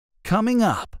coming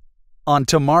up on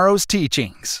tomorrow's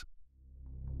teachings.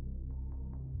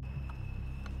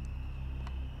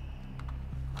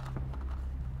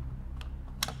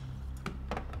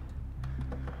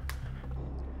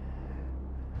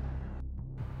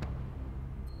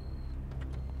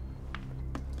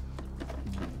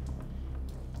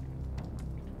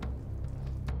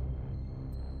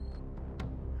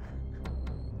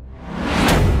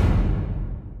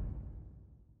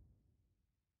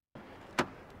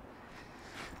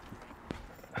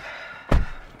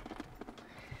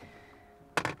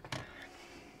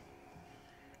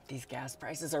 These gas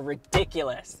prices are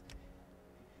ridiculous.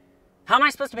 How am I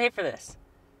supposed to pay for this?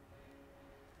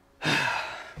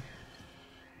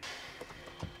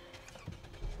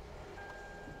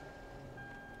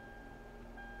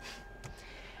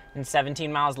 And 17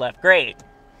 miles left. Great.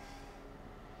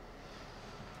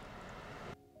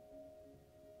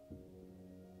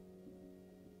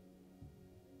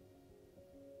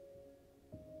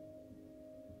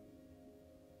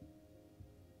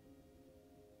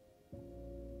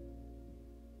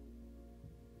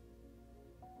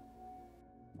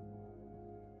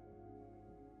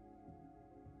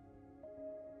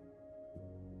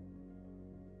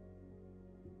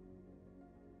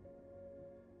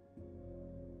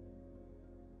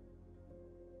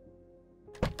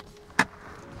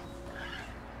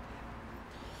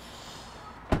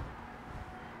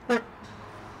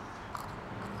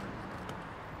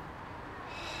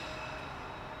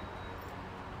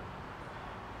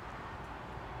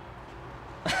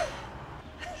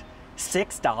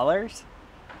 $6?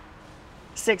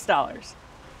 $6.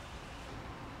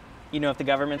 You know, if the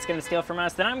government's gonna steal from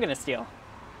us, then I'm gonna steal.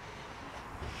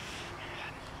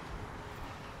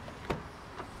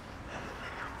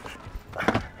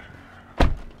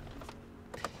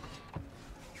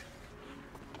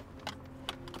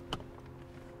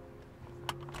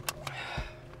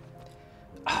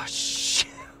 Oh, shoot.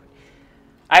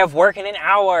 I have work in an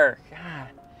hour. God.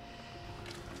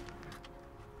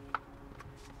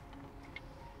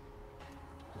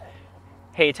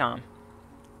 Hey, Tom.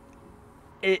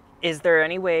 Is there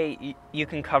any way you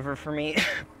can cover for me?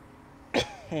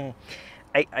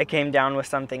 I came down with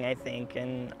something, I think,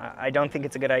 and I don't think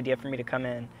it's a good idea for me to come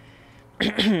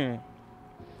in.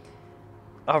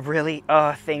 Oh, really?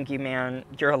 Oh, thank you, man.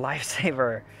 You're a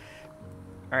lifesaver.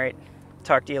 All right.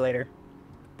 Talk to you later.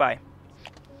 Bye.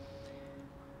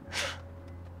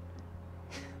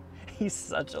 He's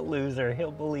such a loser.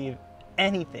 He'll believe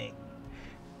anything.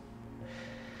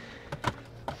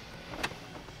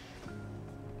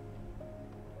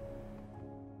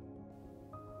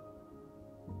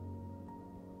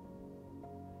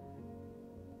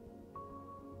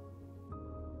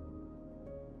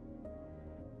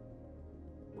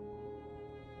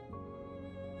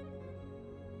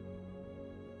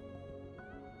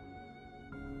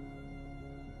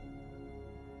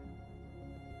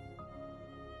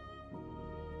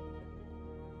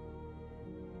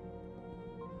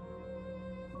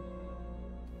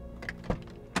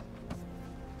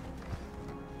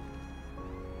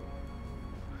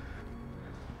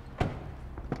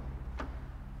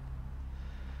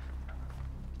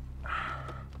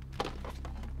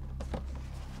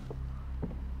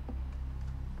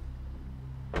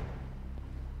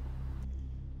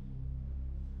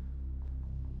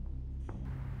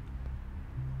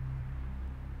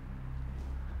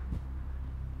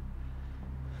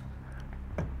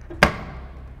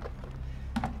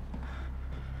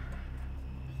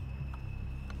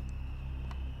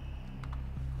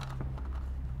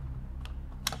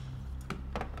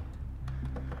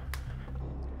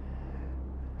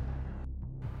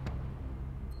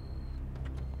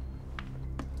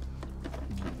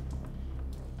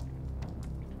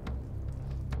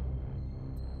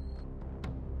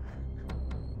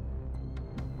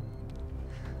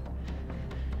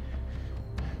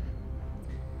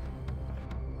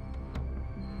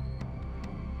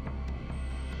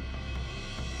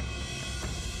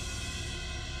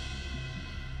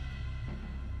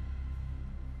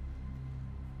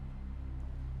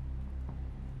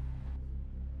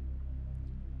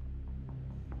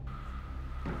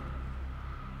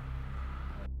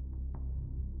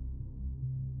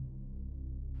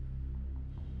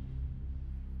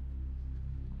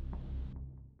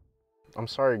 I'm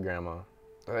sorry, Grandma.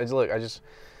 Look,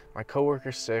 my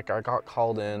coworker's sick. I got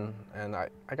called in, and I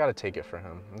gotta take it for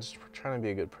him. I'm just trying to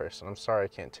be a good person. I'm sorry I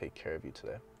can't take care of you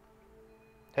today.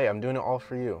 Hey, I'm doing it all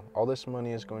for you. All this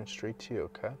money is going straight to you,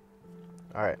 okay?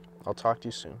 All right, I'll talk to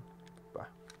you soon. Bye.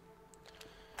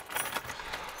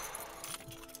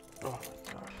 Oh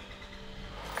my God.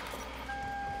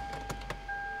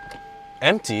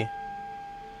 Empty?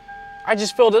 I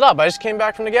just filled it up. I just came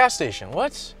back from the gas station.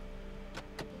 What?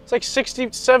 It's like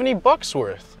 60, 70 bucks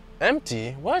worth.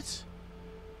 Empty? What?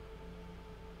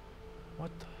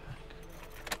 What the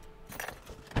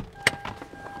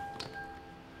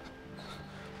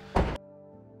heck?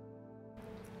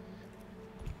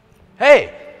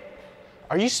 Hey!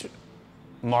 Are you...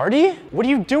 Marty? What are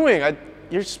you doing? I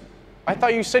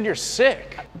thought you said you're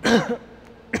sick.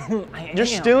 You're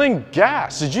stealing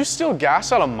gas. Did you steal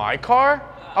gas out of my car?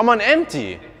 I'm on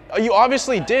empty. You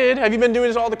obviously did. Have you been doing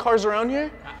this to all the cars around here?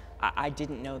 I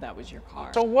didn't know that was your car.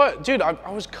 So what? Dude,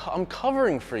 I'm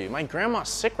covering for you. My grandma's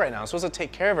sick right now. I'm supposed to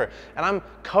take care of her. And I'm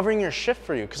covering your shift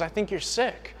for you because I think you're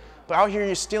sick. But out here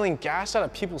you're stealing gas out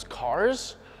of people's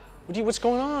cars? What's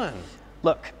going on?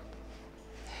 Look.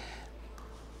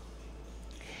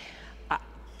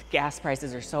 Gas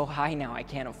prices are so high now, I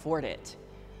can't afford it.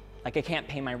 Like, I can't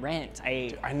pay my rent.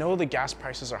 I know the gas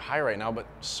prices are high right now, but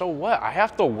so what? I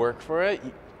have to work for it.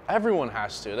 Everyone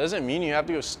has to. It doesn't mean you have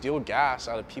to go steal gas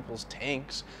out of people's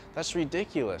tanks. That's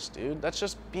ridiculous, dude. That's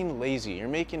just being lazy. You're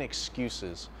making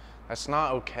excuses. That's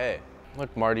not okay.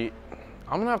 Look, Marty,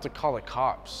 I'm gonna have to call the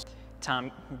cops.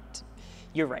 Tom,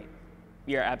 you're right.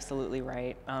 You're absolutely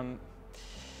right.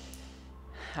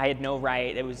 I had no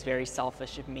right. It was very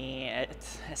selfish of me,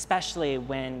 especially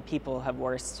when people have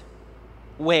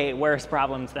way worse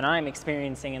problems than I'm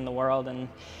experiencing in the world, and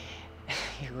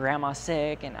your grandma's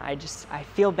sick, and I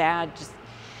feel bad.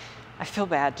 I feel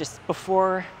bad. Just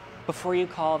before you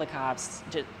call the cops,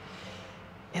 just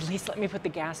at least let me put the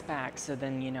gas back, so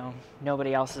then, you know,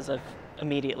 nobody else is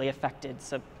immediately affected.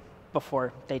 So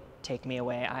before they take me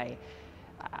away,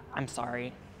 I'm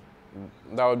sorry.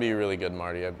 That would be really good,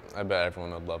 Marty. I bet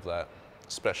everyone would love that,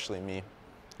 especially me.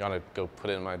 You want to go put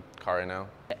it in my car right now?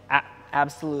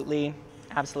 Absolutely,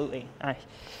 absolutely. I'll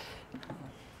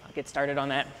get started on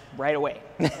that right away.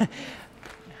 Let's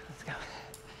go.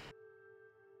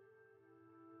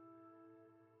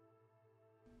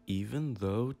 Even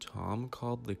though Tom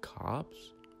called the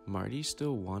cops, Marty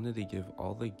still wanted to give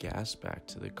all the gas back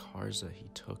to the cars that he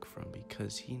took from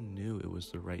because he knew it was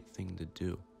the right thing to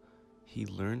do. He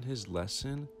learned his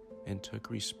lesson and took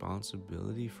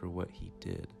responsibility for what he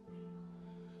did.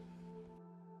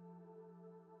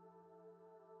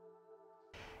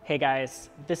 Hey guys,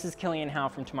 this is Killian Howe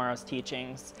from Tomorrow's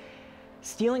Teachings.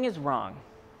 Stealing is wrong,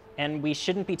 and we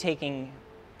shouldn't be taking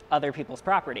other people's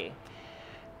property.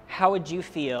 How would you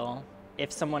feel if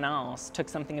someone else took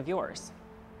something of yours?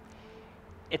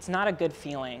 It's not a good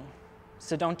feeling,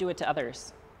 so don't do it to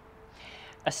others,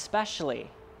 especially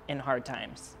in hard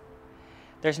times.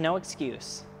 There's no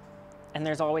excuse, and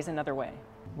there's always another way.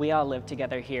 We all live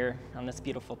together here on this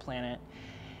beautiful planet,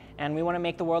 and we want to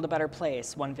make the world a better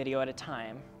place, one video at a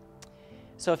time.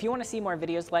 So if you want to see more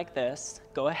videos like this,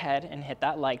 go ahead and hit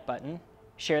that like button,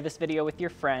 share this video with your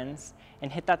friends,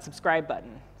 and hit that subscribe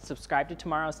button. Subscribe to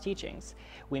Tomorrow's Teachings.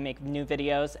 We make new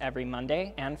videos every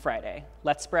Monday and Friday.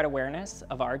 Let's spread awareness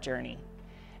of our journey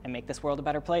and make this world a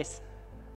better place.